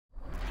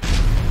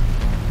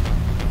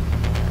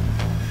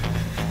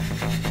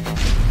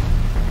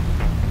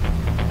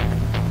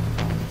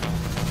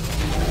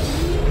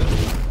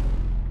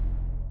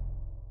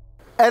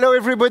Hello,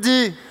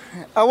 everybody.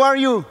 How are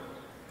you?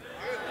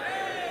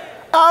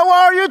 How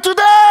are you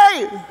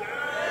today?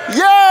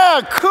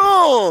 Yeah,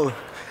 cool.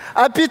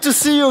 Happy to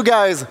see you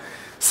guys.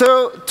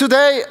 So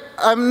today,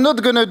 I'm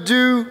not going to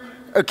do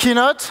a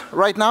keynote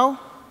right now.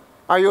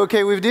 Are you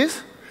OK with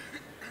this?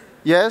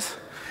 Yes?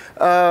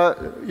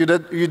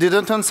 You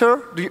didn't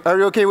answer? Are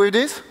you OK with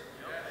this?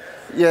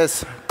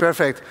 Yes,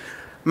 perfect.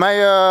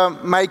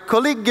 My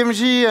colleague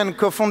Gamgie and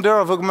co-founder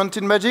of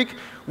Augmented Magic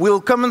will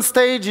come on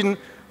stage in a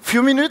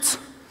few minutes.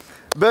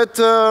 But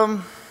I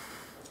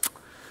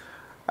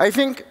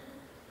think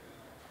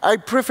I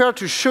prefer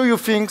to show you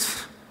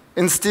things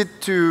instead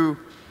to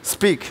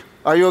speak.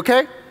 Are you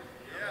OK?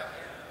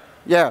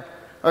 Yeah.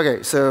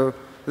 OK, so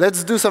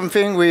let's do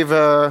something with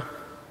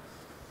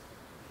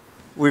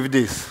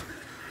this.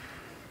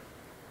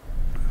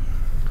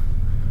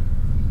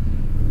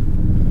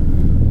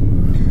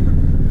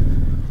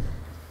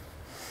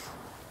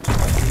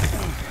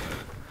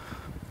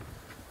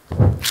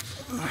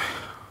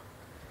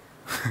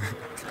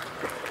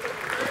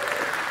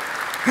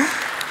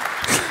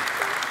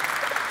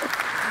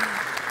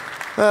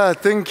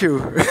 Thank you.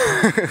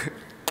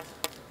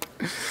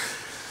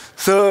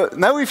 So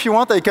now, if you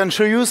want, I can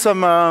show you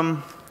some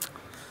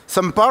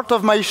part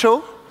of my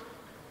show.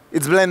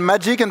 It's blend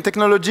magic and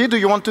technology. Do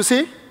you want to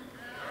see?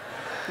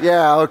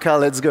 Yeah, OK,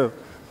 let's go.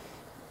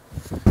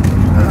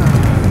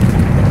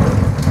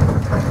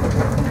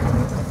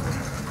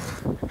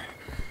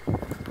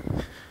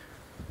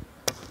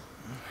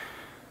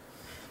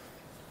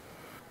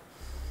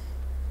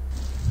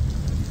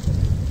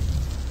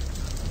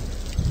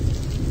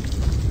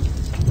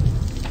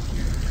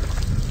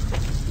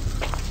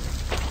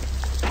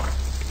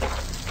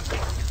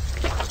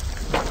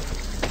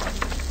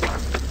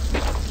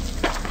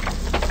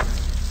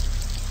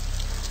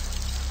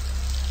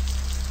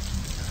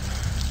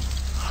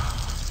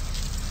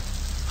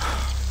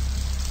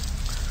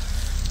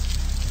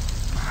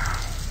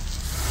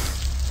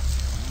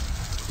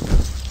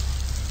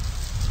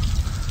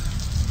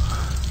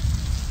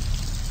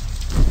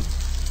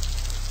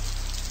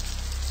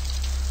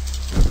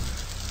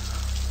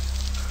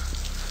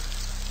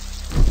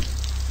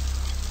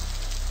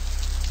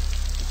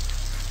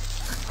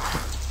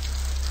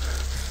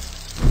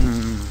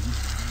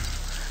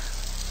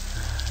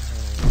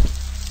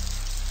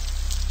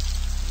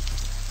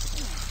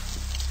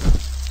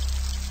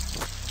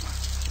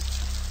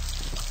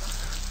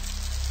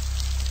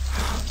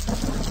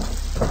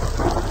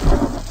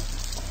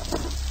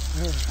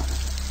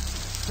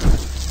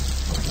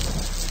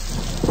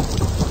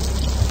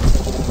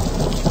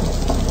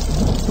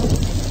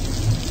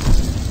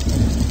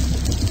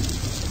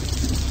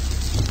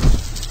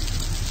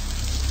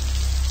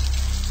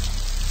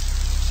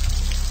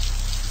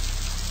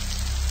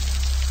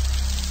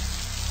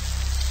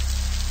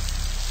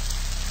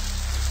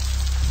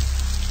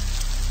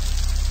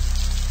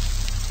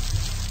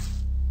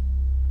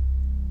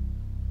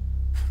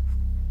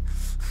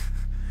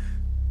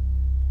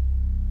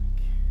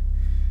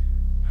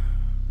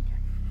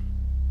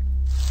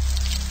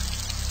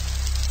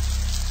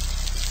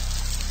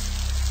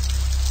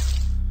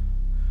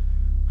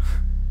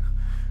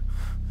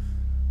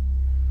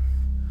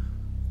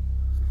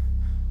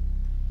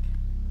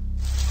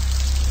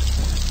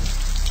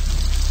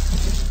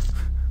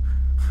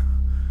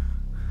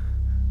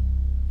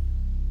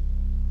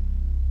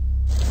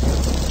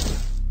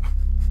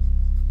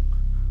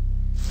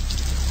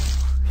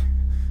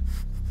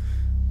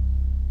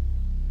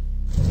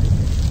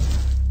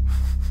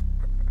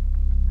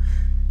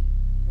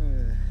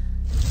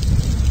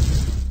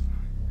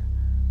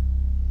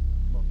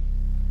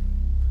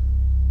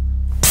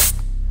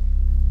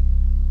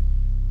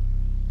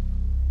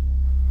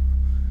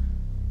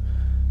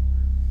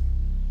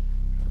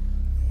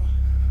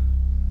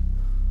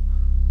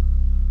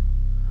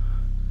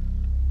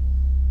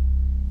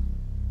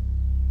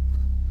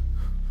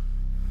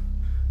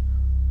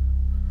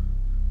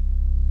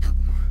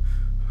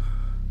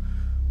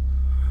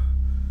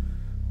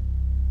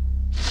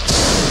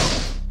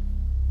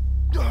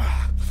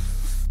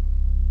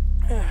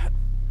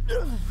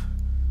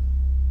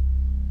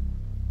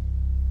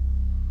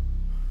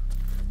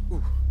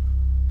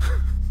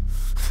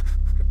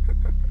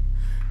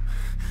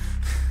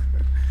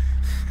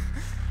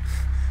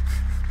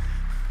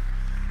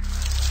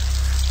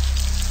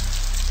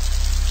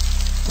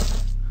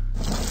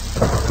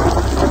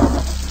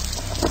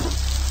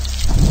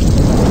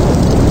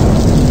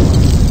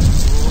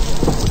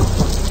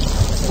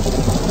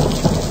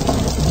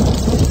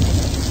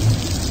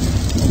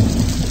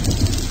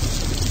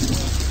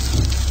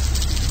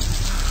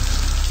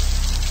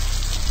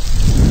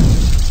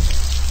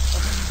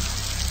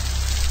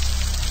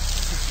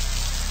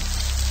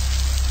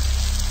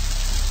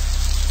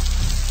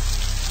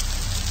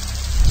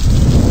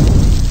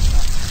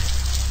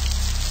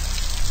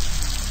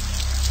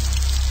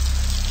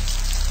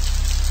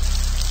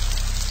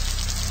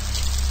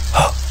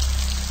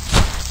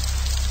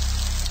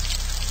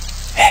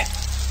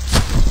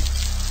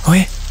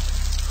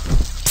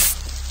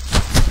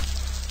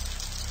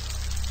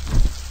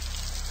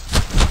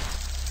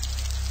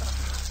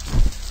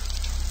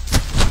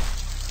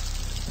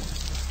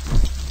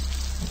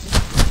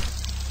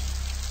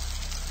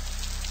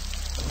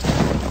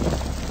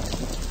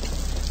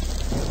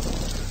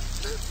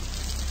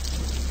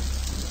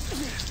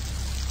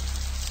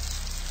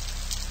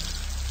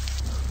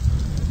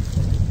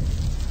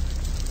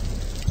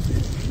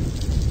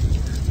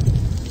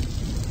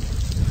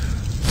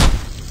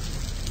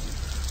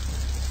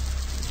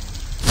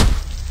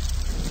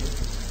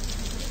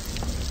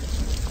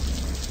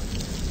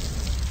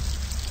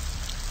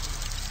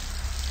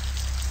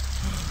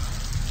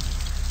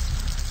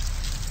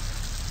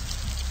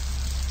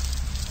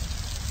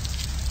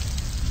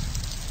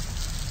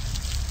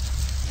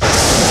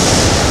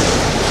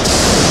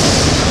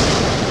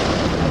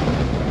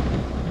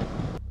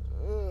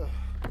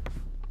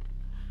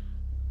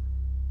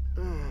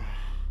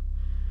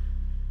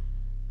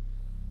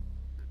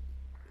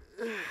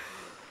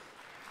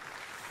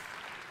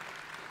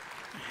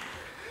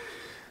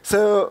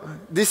 So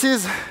this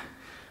is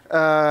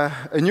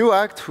a new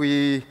act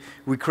we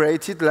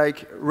created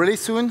like really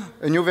soon,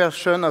 a new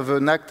version of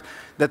an act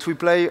that we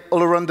play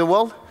all around the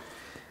world.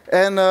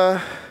 And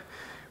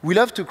we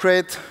love to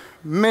create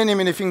many,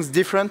 many things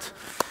different.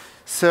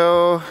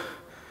 So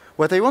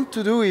what I want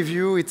to do with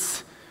you,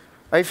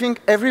 I think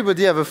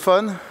everybody have a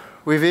fun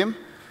with him.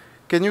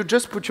 Can you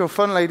just put your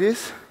phone like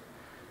this?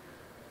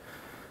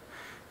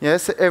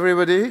 Yes,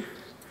 everybody?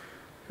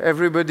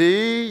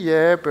 Everybody?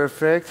 Yeah,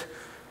 perfect.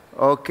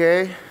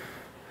 OK.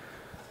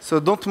 So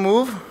don't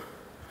move.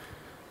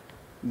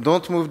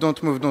 Don't move,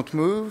 don't move, don't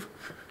move.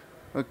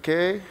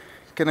 OK.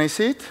 Can I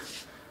see it?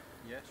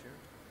 Yeah, sure.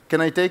 Can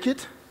I take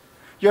it?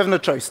 You have no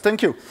choice.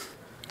 Thank you.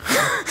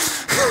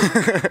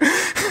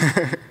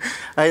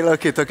 I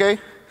lock it, OK?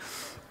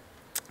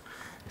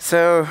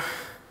 So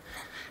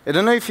I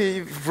don't know if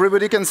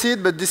everybody can see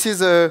it, but this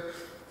is a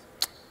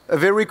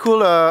very cool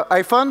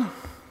iPhone.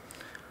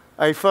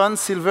 iPhone,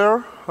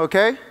 silver,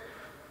 OK?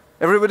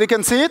 Everybody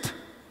can see it?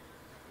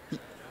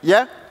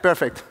 Yeah?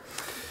 Perfect.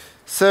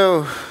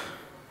 So,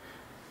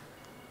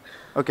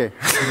 OK.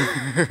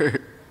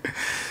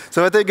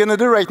 So what I'm going to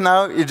do right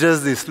now is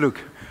just this. Look,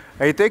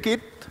 I take it,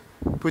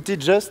 put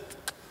it just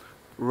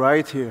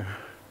right here.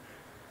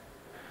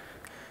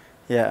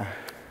 Yeah.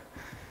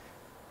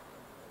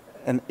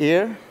 And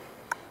here.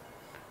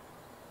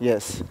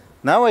 Yes.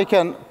 Now I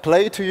can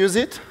play to use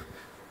it.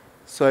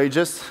 So I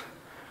just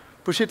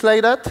push it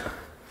like that.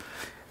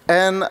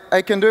 And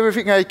I can do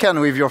everything I can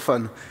with your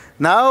phone.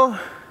 Now,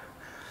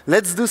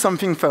 let's do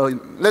something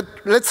fun.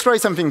 Let's try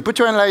something. Put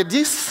your hand like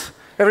this,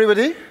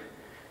 everybody.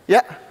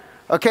 Yeah.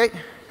 OK.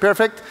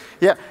 Perfect.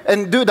 Yeah.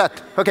 And do that.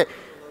 OK.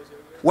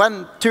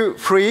 1, 2,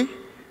 3.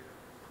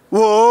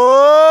 Whoa!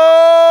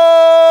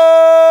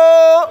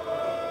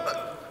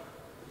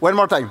 One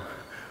more time.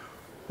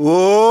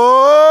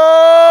 Whoa!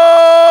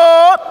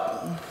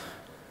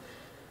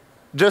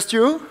 Just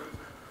you?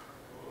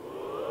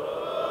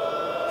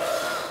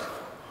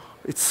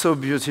 It's so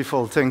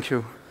beautiful. Thank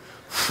you.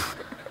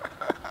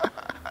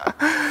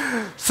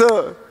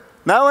 So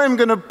now I'm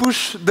going to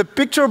push the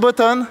picture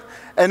button,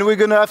 and we're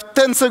going to have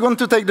 10 seconds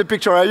to take the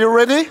picture. Are you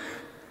ready?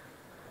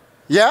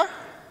 Yeah?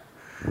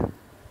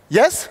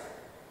 Yes?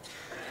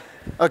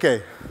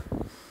 OK.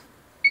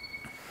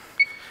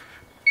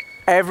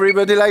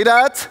 Everybody like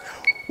that?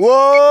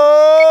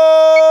 Whoa!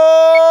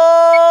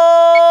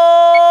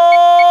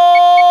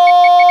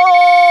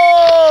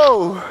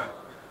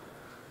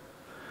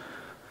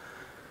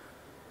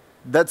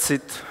 That's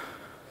it.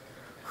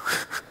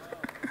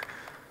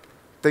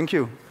 Thank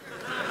you.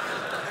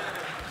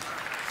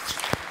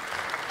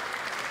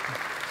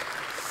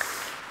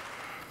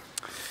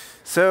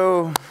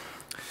 So,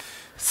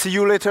 see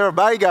you later.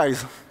 Bye,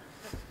 guys.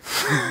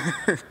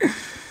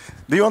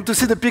 Do you want to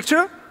see the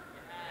picture?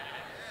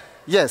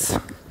 Yes.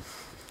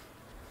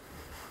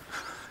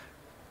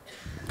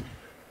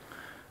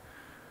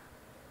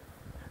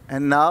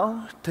 And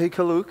now, take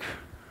a look.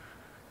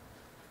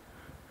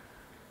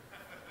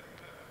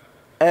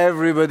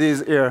 Everybody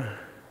is here.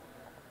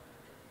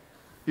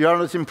 You are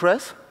not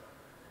impressed?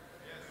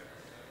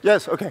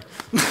 Yes. Yes, OK.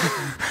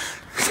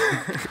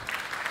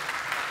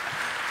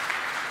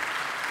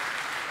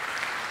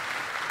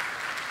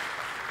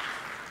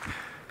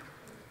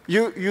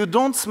 You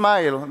don't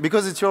smile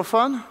because it's your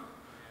phone?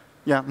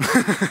 Yeah.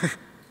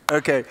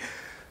 OK.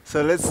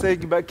 So let's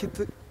take back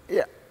it.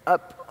 Yeah,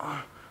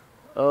 up.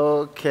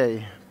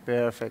 OK,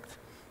 perfect.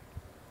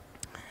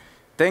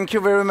 Thank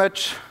you very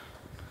much.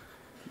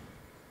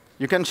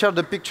 You can share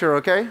the picture,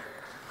 OK?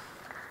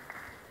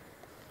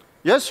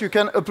 Yes, you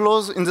can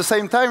upload in the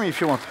same time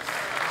if you want.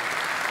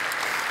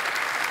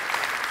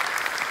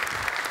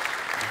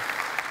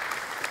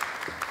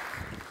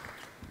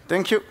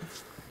 Thank you.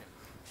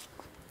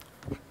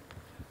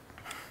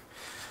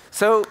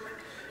 So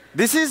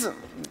this is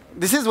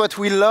what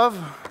we love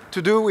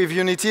to do with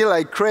Unity,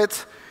 like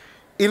create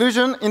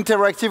illusion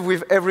interactive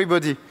with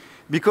everybody,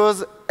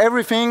 because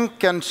everything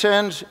can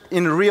change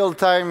in real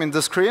time in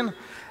the screen.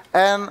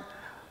 And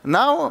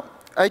now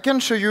I can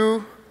show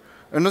you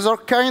another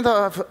kind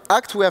of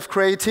act we have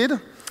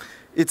created.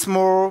 It's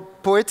more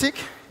poetic.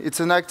 It's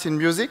an act in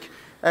music.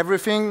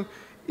 Everything,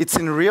 it's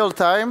in real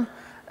time.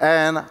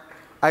 And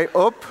I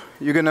hope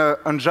you're going to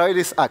enjoy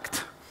this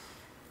act.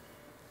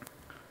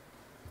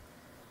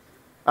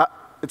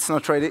 It's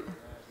not ready.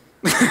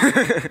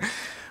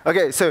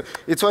 OK, so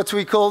it's what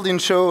we called in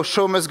show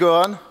must go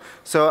on.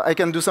 So I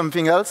can do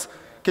something else.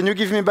 Can you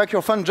give me back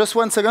your phone just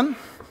 1 second?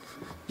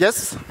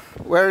 Yes?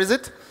 Where is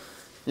it?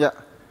 Yeah.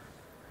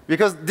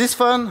 Because this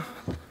phone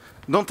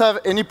don't have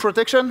any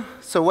protection.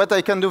 So what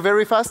I can do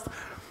very fast,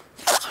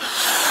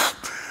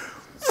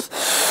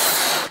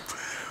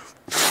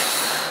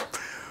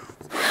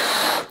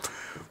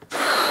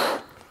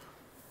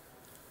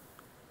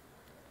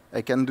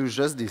 I can do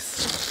just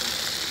this.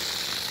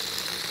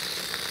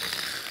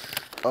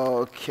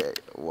 OK,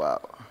 wow.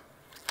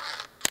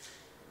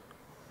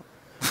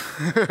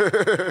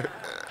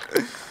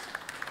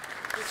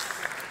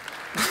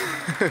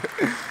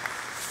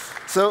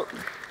 So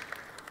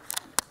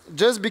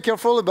just be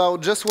careful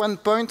about just one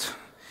point.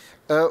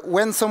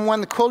 When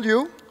someone calls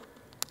you,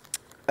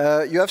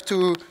 you have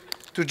to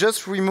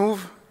just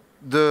remove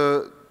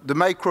the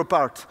micro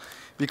part.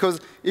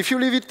 Because if you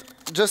leave it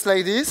just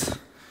like this,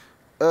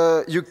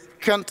 you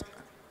can't.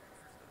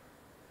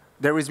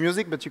 There is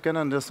music, but you can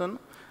understand.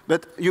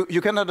 But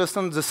you can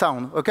understand the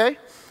sound, OK?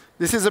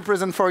 This is a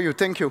present for you.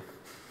 Thank you.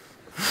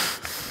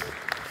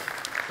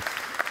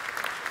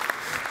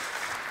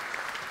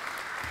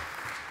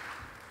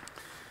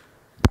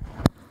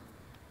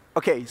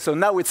 OK, so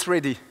now it's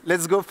ready.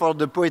 Let's go for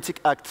the poetic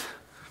act.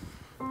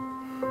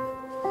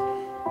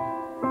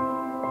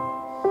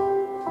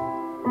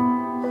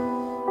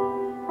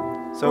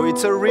 So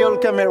it's a real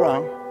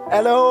camera.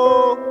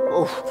 Hello!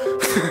 Oh.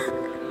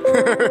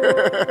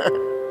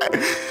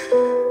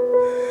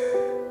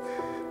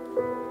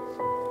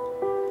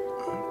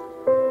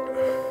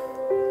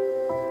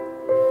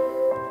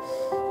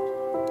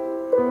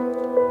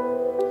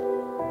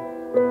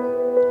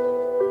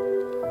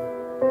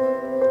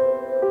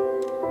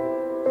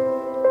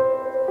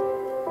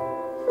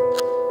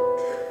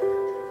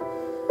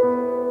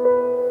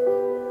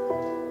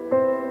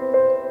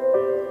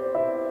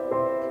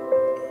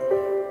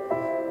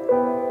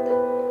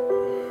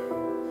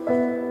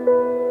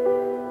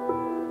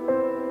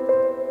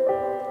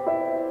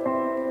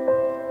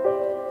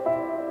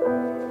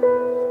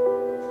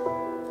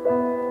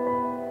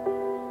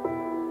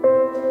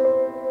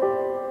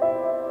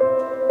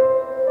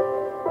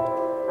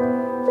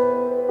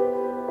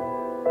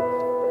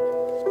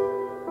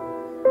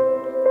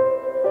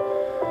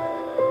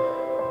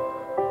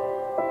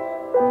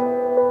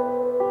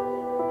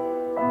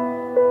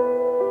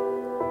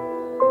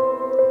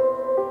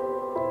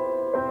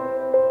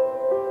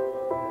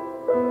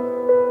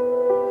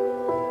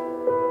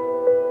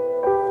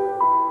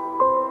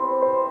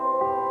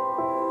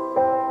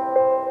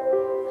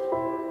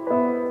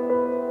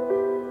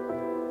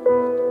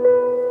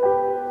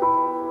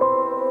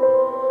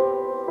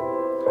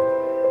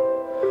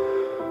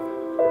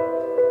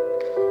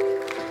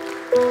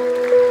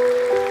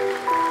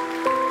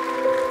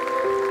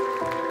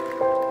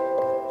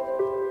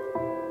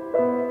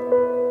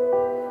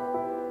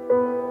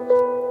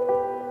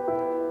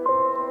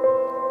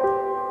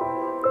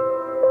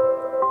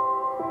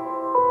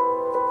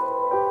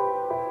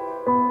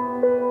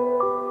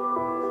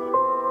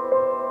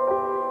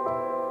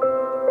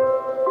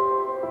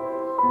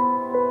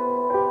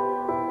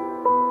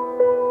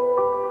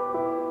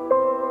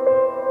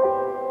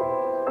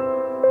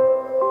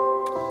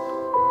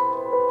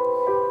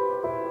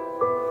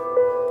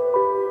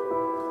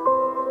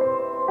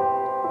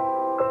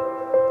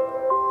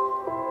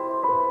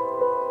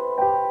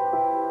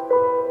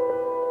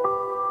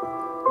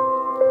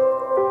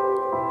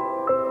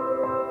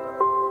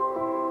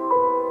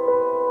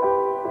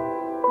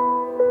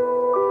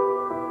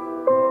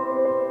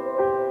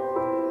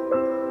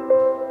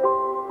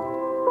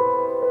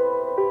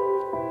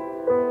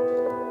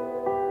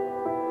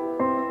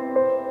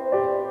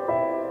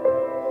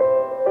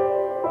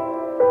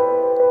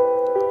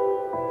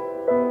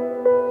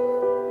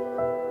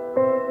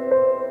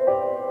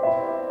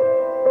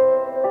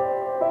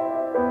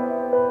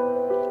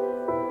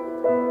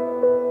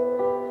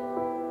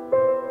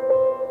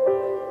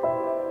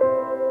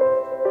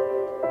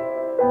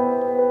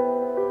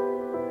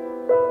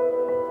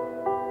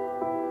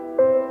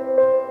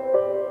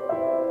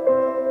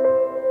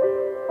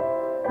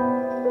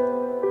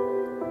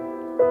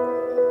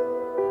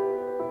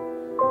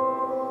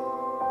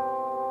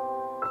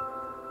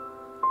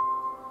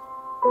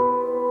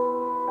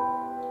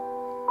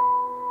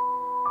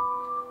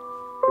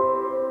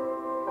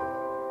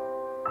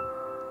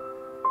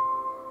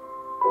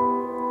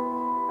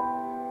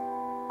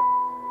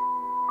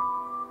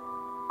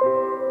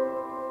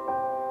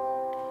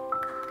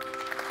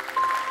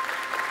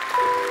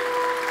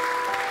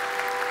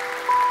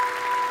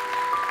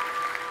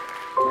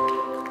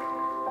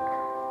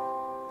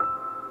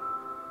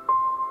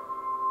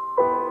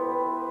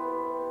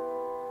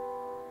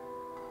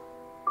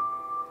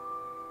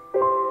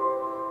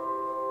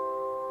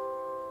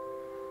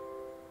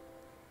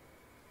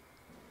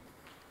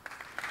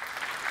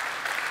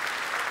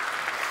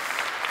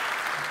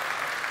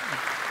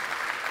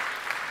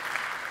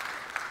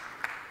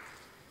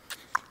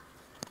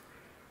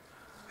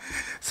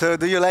 So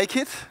do you like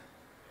it?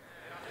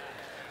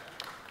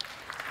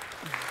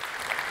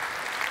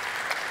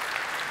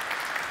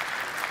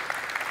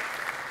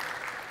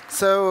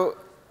 So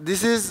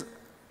this is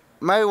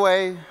my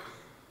way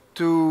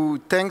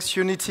to thank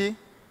Unity,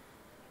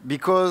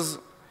 because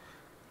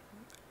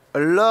a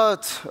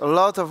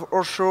lot of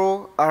our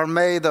shows are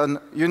made on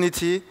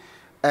Unity,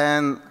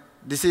 and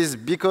this is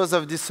because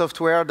of this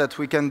software that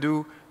we can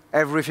do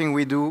everything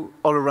we do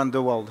all around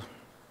the world.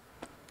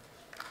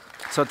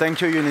 So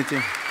thank you,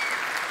 Unity.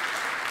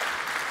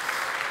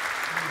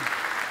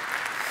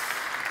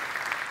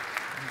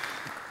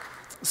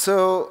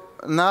 So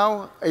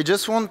now I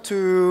just want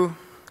to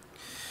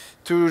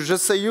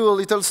just say you a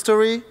little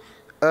story.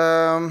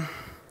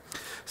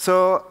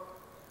 So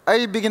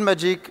I began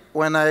magic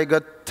when I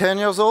got 10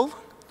 years old.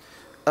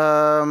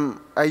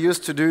 I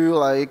used to do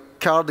like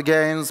card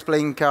games,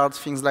 playing cards,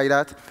 things like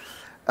that.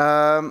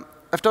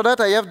 After that,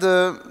 I have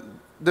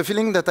the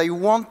feeling that I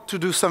want to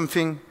do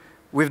something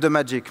with the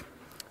magic.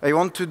 I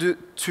want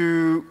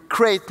to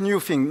create new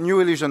thing,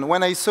 new illusion.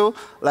 When I saw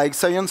like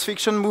science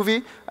fiction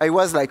movie, I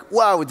was like,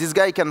 wow, this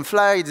guy can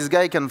fly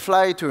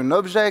to an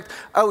object,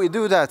 how we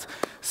do that?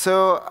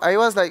 So I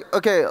was like,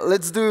 okay,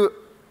 let's do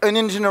an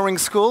engineering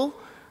school.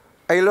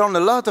 I learned a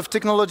lot of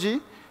technology,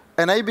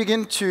 and I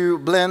began to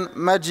blend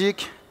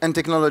magic and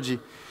technology.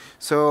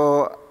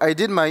 So I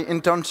did my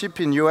internship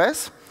in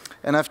US,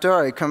 and after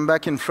I come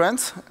back in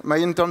France, my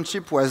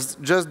internship was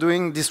just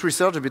doing this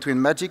research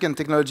between magic and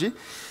technology.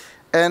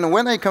 And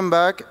when I come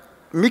back,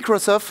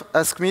 Microsoft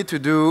asked me to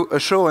do a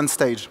show on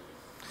stage.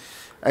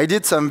 I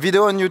did some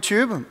video on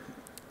YouTube,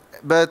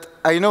 but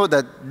I know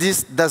that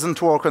this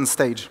doesn't work on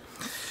stage.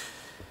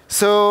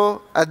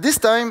 So at this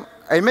time,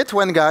 I met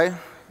one guy.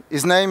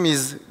 His name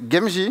is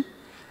Gamgie,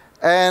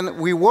 and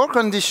we worked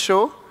on this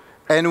show,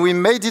 and we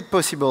made it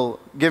possible.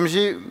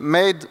 Gamgie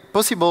made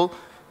possible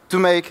to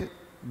make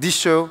this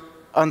show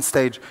on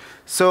stage.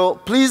 So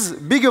please,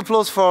 big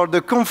applause for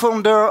the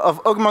co-founder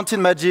of Augmented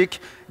Magic,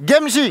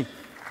 Gamgie.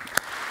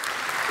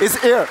 Is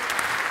here.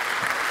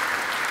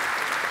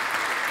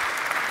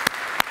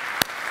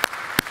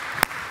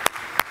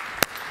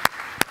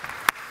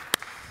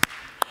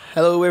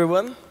 Hello,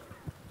 everyone.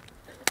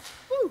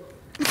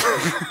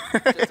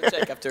 Just a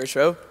check after a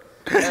show.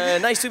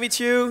 Nice to meet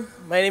you.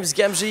 My name is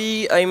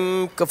Gamgie.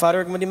 I'm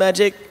co-founder of Augmented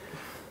Magic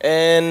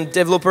and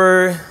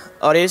developer,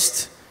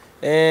 artist.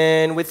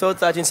 And we thought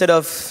that instead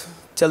of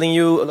telling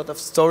you a lot of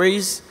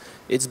stories,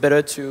 it's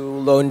better to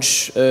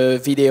launch a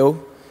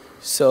video.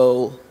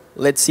 So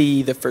let's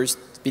see the first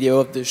video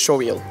of the show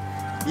reel.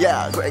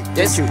 Yeah, great.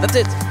 Yes, that's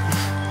it.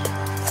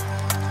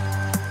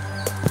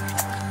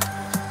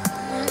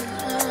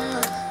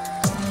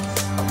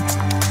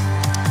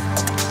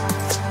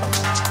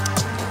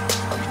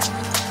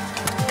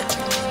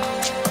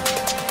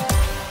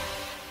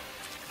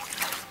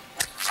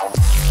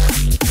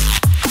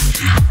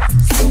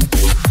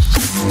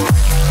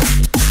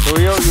 So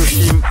here you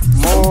see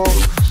more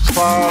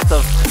part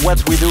of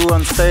what we do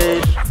on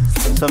stage,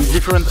 some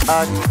different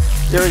acts.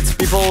 Here it's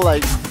people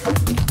like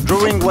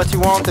drawing what you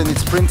want and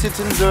it's printed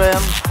in the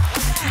end.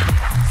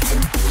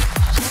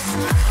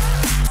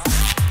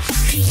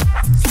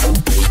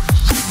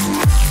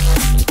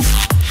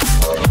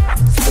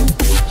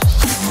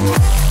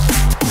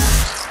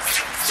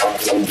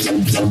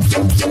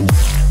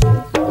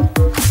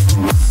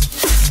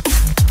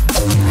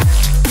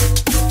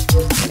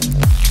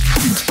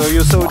 So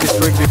you saw this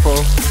trick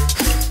before.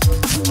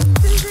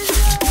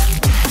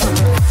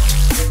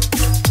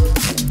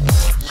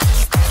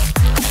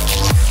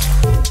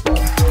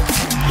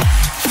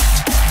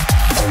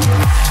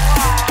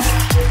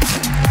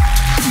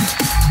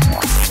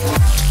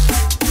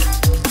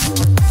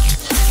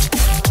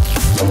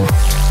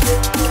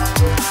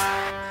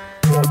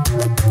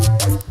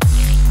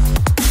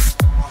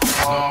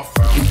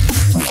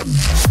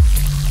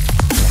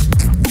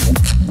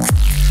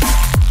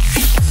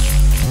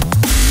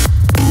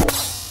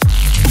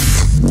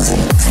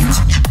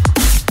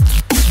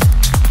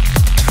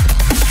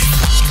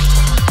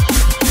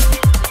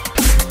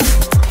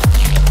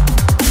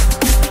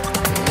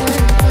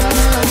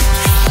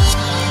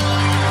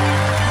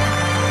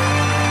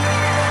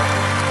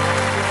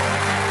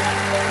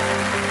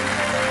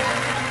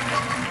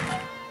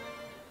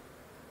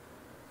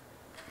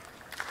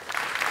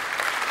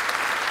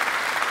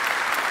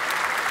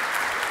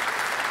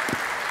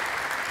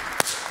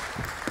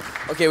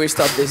 Okay, we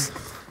stop this.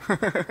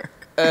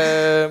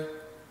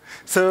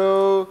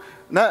 So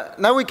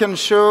now we can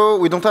show,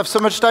 we don't have so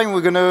much time,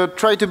 we're going to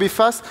try to be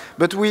fast,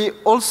 but we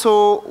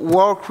also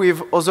work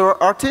with other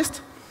artists.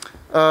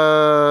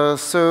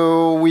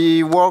 So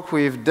we work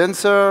with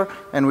dancer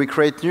and we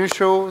create new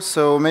shows.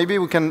 So maybe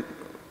we can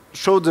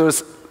show the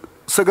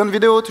second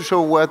video to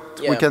show what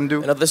we can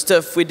do. And other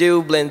stuff we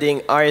do,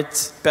 blending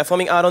art,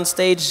 performing art on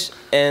stage,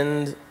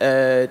 and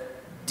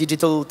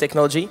digital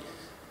technology.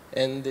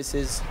 And this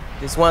is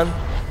this one.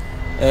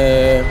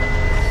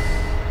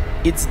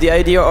 It's the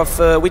idea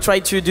of, we try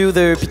to do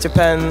the Peter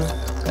Pan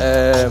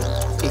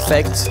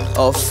effect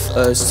of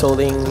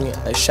stalling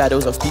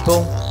shadows of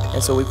people.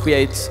 And so we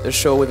create a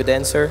show with a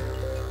dancer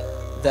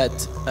that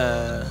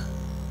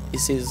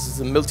this is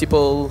the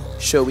multiple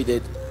show we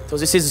did. So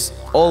this is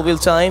all real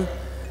time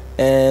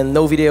and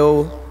no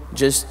video,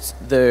 just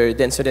the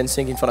dancer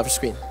dancing in front of a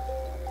screen.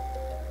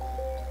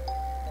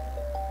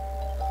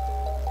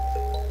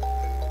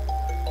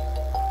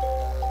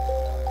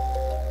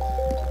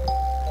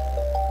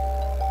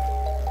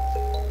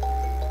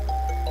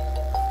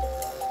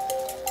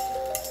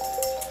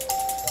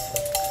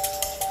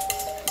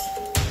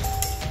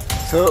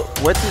 So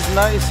what is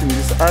nice in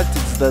this act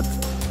is that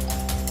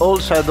all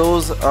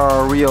shadows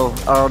are real,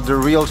 are the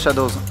real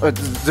shadows,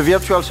 the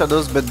virtual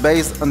shadows, but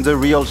based on the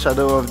real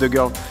shadow of the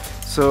girl.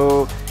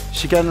 So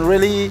she can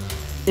really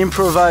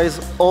improvise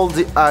all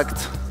the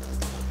act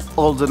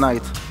all the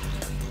night.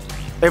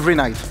 every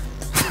night.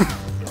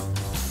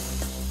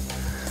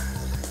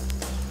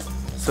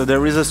 So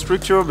there is a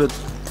structure, but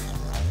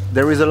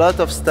there is a lot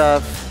of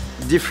stuff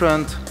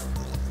different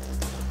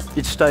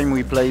each time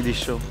we play this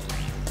show.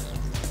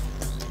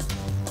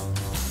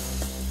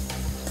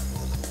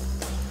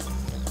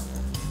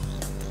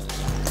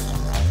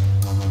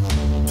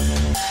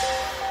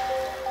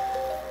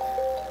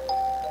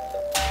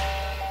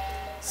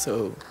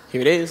 So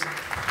here it is.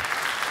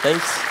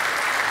 Thanks.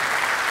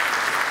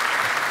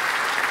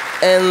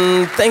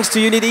 And thanks to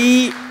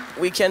Unity,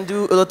 we can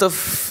do a lot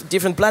of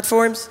different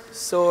platforms.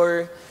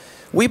 So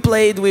we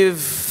played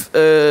with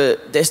a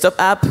desktop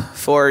app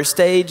for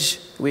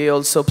stage. We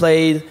also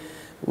played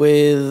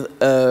with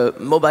a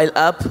mobile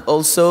app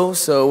also.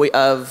 So we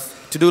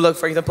have to do, like,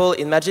 for example,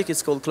 in Magic,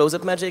 it's called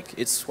close-up Magic.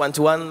 It's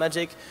one-to-one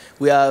Magic.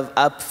 We have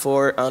app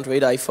for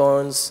Android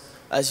iPhones.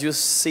 As you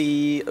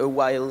see a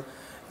while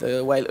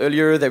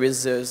earlier, there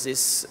is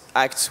this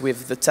act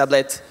with the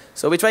tablet.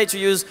 So we try to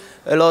use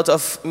a lot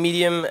of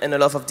medium and a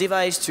lot of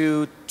device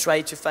to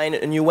try to find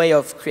a new way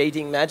of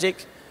creating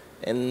magic.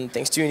 And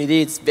thanks to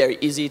Unity, it's very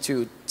easy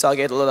to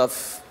target a lot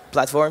of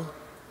platform.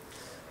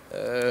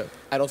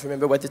 I don't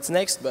remember what it's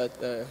next, but...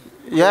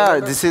 yeah,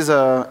 this is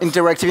an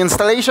interactive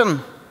installation.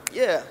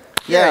 Yeah,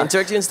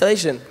 interactive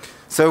installation.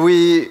 So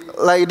we,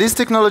 like this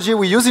technology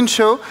we use in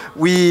show,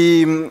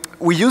 we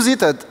use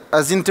it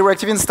as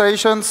interactive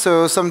installation.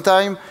 So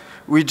sometimes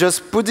we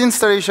just put the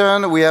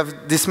installation, we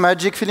have this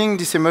magic feeling,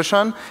 this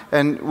emotion,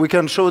 and we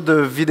can show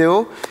the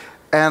video.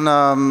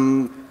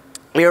 And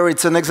here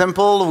it's an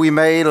example we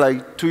made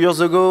like 2 years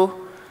ago.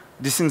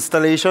 This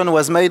installation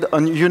was made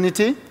on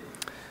Unity.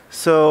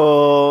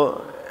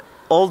 So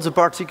all the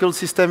particle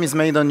system is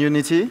made on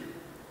Unity.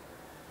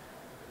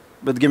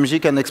 But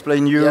Gamgie can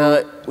explain you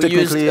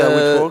technically how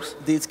it works.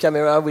 This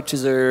camera, which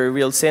is a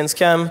real sense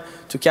cam,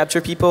 to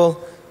capture people.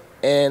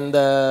 And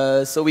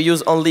so we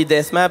use only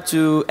depth map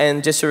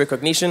and gesture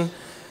recognition.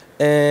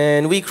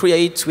 And we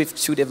create with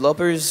 2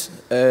 developers,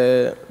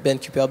 Ben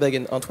Kuperberg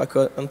and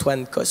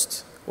Antoine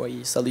Coste, who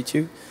I salute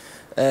you.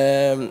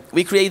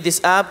 We create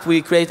this app.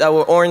 We create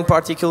our own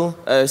particle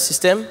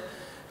system,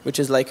 which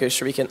is like a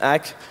shuriken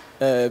hack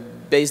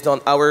based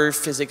on our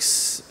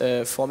physics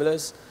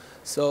formulas.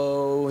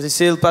 So this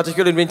is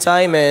particle in real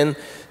time, and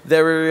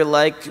there were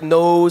like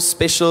no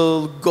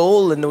special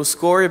goal and no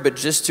score, but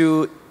just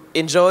to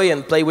enjoy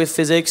and play with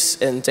physics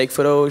and take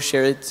photos,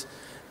 share it.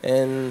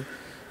 And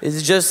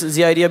it's just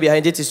the idea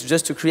behind it is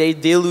just to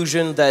create the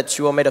illusion that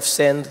you are made of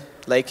sand,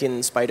 like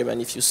in Spider-Man,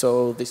 if you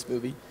saw this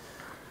movie.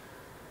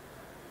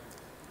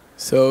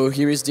 So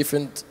here is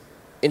different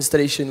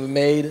installation we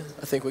made.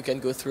 I think we can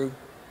go through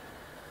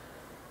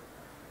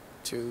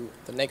to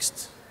the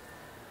next.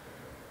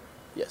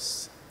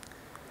 Yes.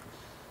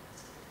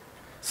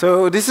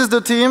 So this is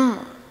the team.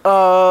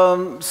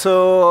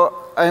 So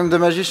I'm the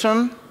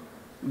magician.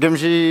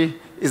 Gamgie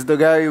is the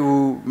guy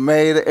who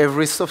made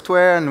every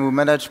software and who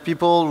manage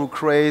people, who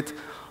create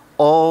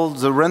all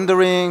the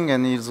rendering,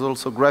 and he's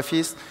also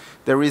graphist.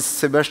 There is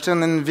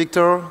Sebastian and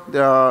Victor. They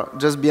are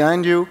just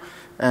behind you,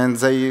 and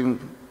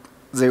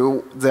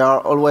they are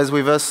always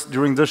with us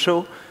during the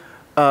show.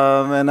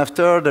 And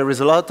after, there is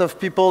a lot of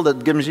people that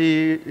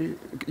Gamgie,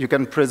 you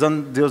can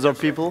present the other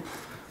people.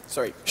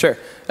 Sorry, sure.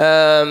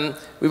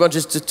 We want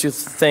just to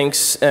thank,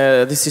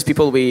 this is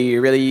people we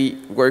really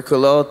work a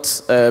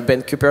lot.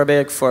 Ben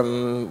Kuperberg,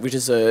 which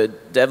is a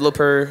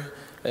developer,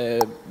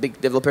 big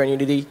developer in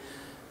Unity.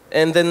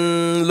 And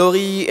then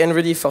Laurie and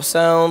Rudy for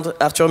sound,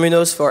 Arthur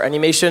Munoz for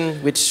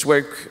animation, which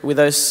work with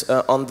us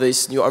on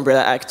this new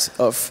Umbrella act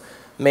of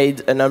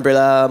made an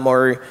umbrella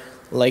more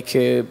like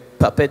a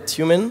puppet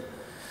human.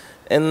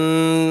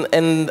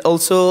 And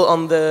also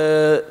on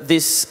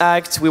this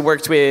act, we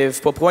worked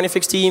with Popcorn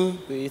FX team.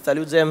 We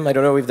salute them. I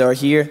don't know if they are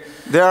here.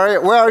 They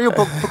are. Where are you,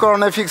 Popcorn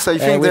FX? I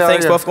think they are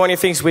thanks here. Popcorn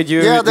FX with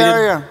you. Yeah, they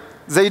are here.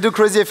 They do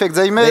crazy effects.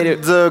 They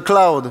made the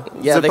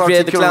cloud. Yeah, they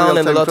created the cloud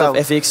and a lot of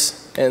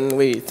FX, and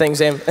we thank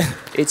them.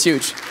 It's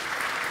huge.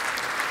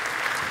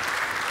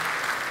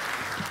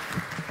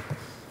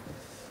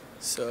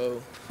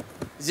 So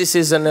this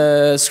is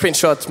a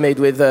screenshot made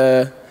with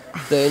the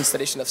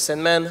installation of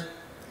Sandman.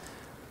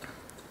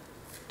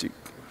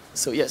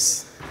 So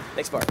yes,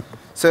 next part.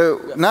 So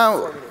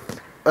now,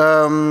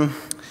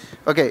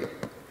 okay,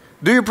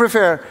 do you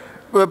prefer,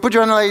 put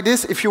your hand like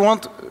this, if you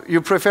want,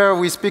 you prefer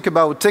we speak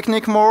about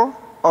technique more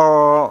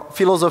or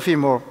philosophy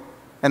more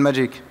and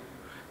magic?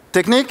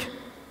 Technique?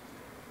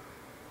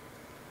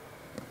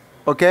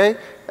 Okay,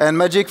 and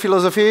magic,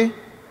 philosophy?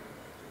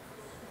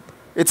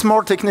 It's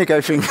more technique,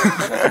 I think.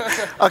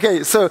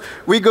 Okay, so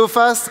we go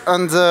fast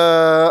on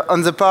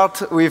the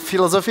part with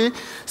philosophy.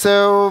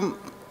 So,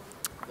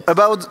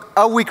 about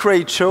how we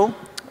create show,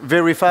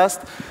 very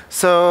fast.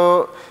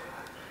 So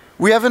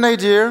we have an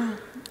idea.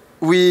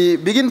 We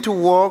begin to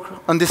work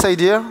on this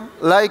idea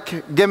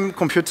like game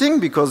computing,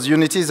 because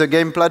Unity is a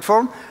game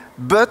platform.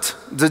 But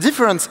the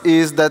difference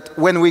is that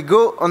when we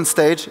go on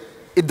stage,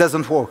 it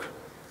doesn't work.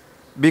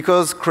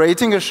 Because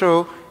creating a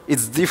show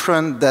is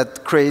different than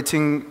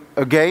creating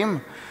a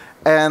game.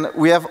 And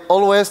we have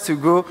always to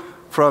go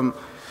from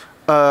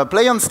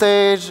play on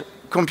stage,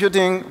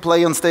 computing,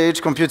 play on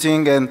stage,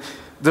 computing, and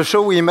the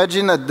show we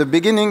imagine at the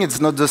beginning, it's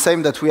not the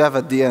same that we have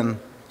at the end,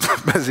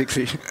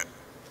 basically.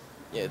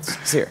 Yeah,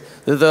 it's here.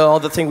 The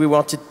other thing we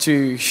wanted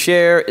to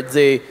share,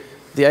 the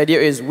idea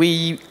is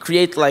we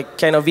create like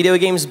kind of video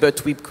games,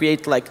 but we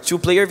create like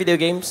two-player video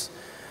games.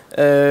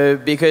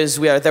 Because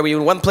there we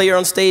have one player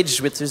on stage,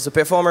 which is the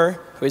performer,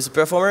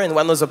 and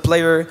one other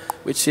player,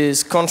 which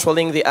is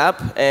controlling the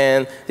app.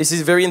 And this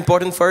is very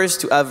important for us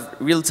to have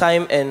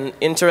real-time and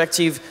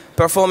interactive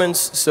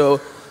performance. So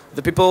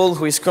the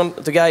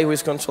guy who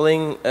is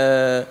controlling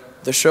the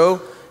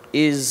show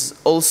is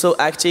also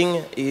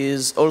acting,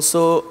 is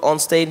also on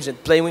stage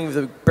and playing with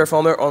the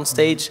performer on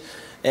stage.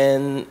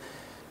 And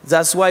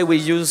that's why we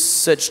use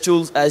such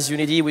tools as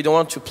Unity. We don't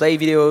want to play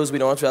videos. We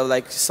don't want to have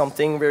like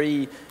something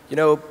very,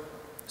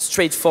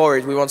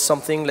 straightforward. We want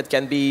something that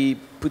can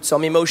put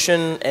some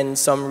emotion and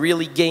some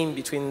really game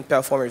between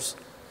performers.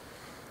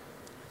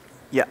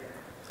 Yeah.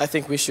 I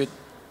think we should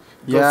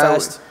go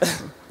fast.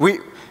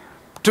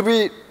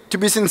 To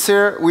be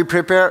sincere, we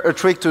prepare a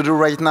trick to do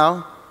right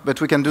now,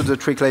 but we can do the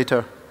trick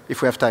later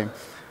if we have time.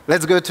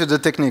 Let's go to the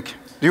technique.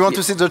 Do you want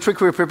to see the trick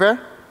we prepare?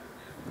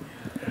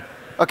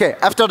 Okay,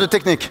 after the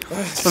technique.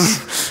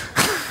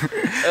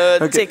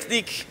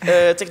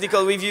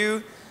 Technical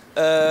review.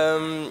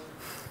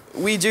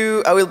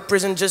 I will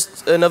present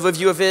just an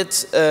overview of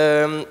it.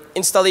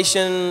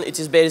 Installation, it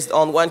is based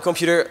on one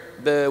computer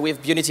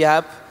with Unity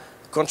app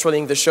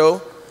controlling the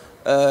show.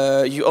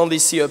 You only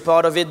see a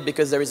part of it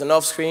because there is an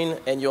off screen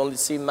and you only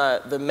see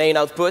the main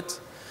output.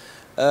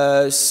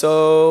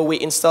 So we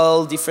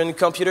install different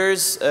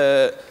computers.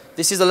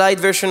 This is a light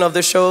version of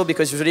the show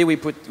because usually we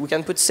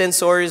can put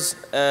sensors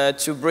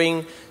to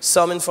bring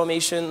some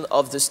information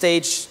of the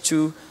stage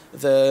to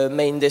the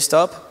main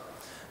desktop.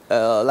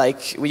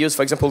 Like we use,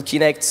 for example,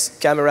 Kinect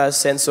cameras,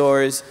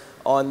 sensors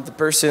on the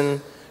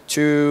person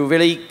to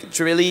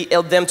really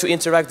help them to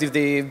interact with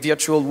the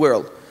virtual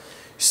world.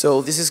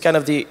 So this is kind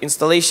of the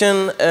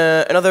installation.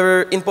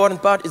 Another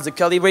important part is the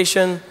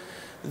calibration.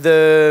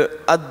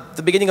 At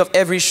the beginning of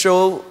every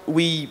show,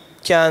 we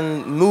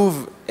can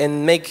move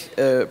and make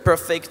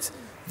perfect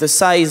the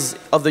size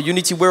of the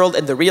Unity world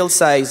and the real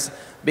size,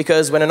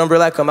 because when an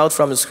umbrella comes out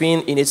from the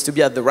screen, it needs to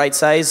be at the right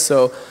size.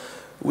 So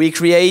we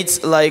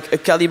create like a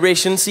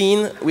calibration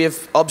scene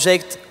with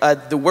object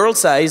at the world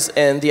size,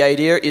 and the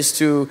idea is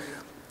to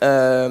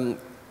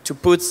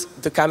put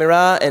the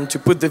camera and to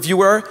put the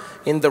viewer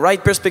in the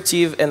right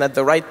perspective and at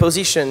the right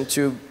position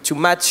to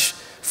match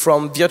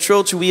from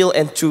virtual to real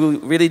and to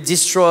really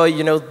destroy,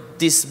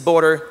 this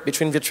border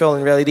between virtual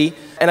and reality.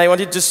 And I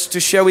wanted just to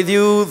share with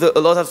you a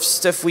lot of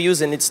stuff we use,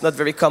 and it's not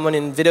very common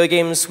in video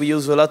games. We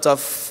use a lot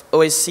of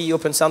OSC,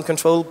 Open Sound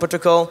Control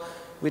Protocol,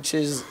 which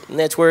is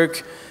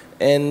network,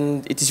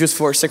 and it is used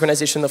for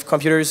synchronization of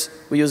computers.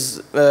 We use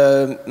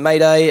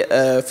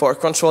MyDi for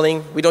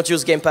controlling. We don't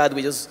use gamepad,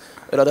 we use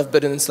a lot of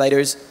buttons and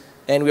sliders.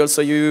 And we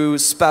also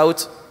use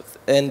Spout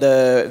and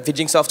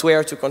Vidging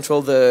software to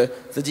control the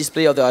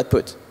display of the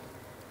output.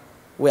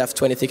 We have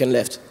 20 seconds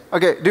left.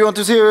 Okay, do you want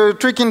to see a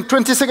trick in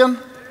 20 seconds?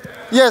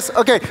 Yes,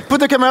 okay. Put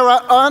the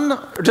camera on,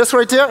 just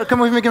right here. Come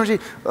with me, Gamgie.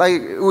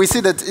 Like, we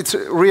see that it's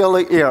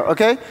really here,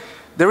 okay?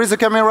 There is a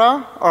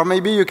camera, or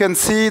maybe you can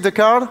see the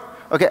card.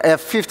 Okay, I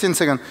have 15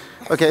 seconds.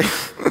 Okay,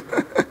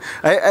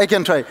 I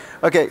can try.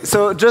 Okay,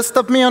 so just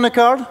stop me on a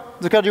card,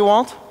 the card you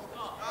want.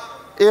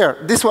 Here,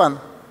 this one.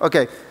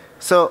 Okay,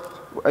 so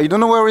I don't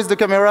know where is the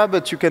camera,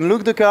 but you can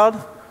look the card.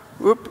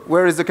 Whoop,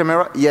 where is the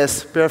camera?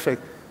 Yes,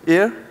 perfect.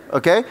 Here,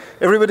 okay.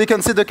 Everybody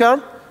can see the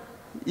card?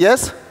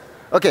 Yes?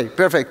 Okay,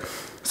 perfect.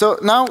 So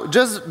now,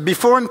 just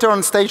before enter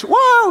on stage,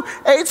 wow,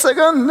 8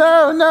 seconds,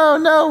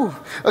 no.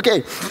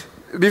 Okay,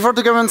 before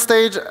to come on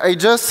stage, I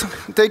just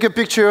take a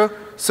picture.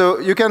 So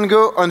you can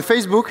go on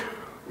Facebook,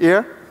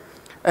 here,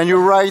 and you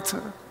write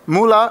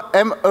Moulla,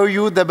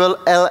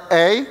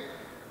 M-O-U-L-L-A,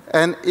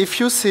 and if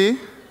you see,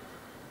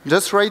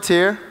 just right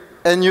here,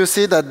 and you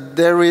see that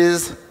there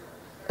is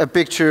a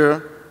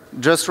picture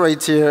just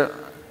right here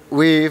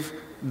with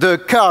the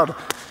card.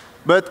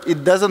 But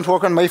it doesn't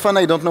work on my phone.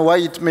 I don't know why.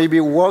 It maybe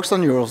works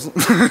on yours.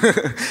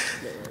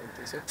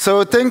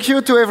 So thank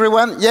you to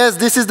everyone. Yes,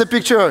 this is the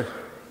picture.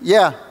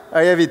 Yeah,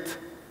 I have it.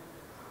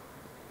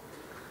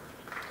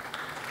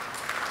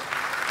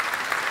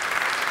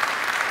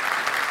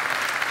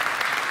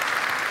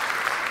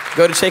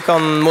 Go to check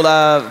on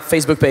Moulla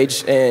Facebook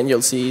page, and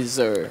you'll see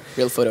the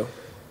real photo.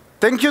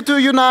 Thank you to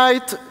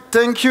Unite.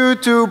 Thank you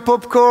to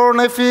Popcorn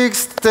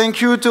FX.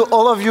 Thank you to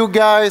all of you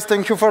guys.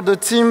 Thank you for the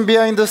team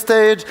behind the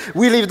stage.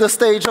 We leave the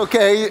stage,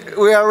 okay?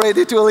 We are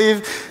ready to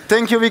leave.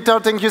 Thank you, Victor.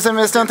 Thank you,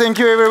 Sebastian. Thank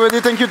you,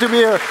 everybody. Thank you to be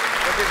here.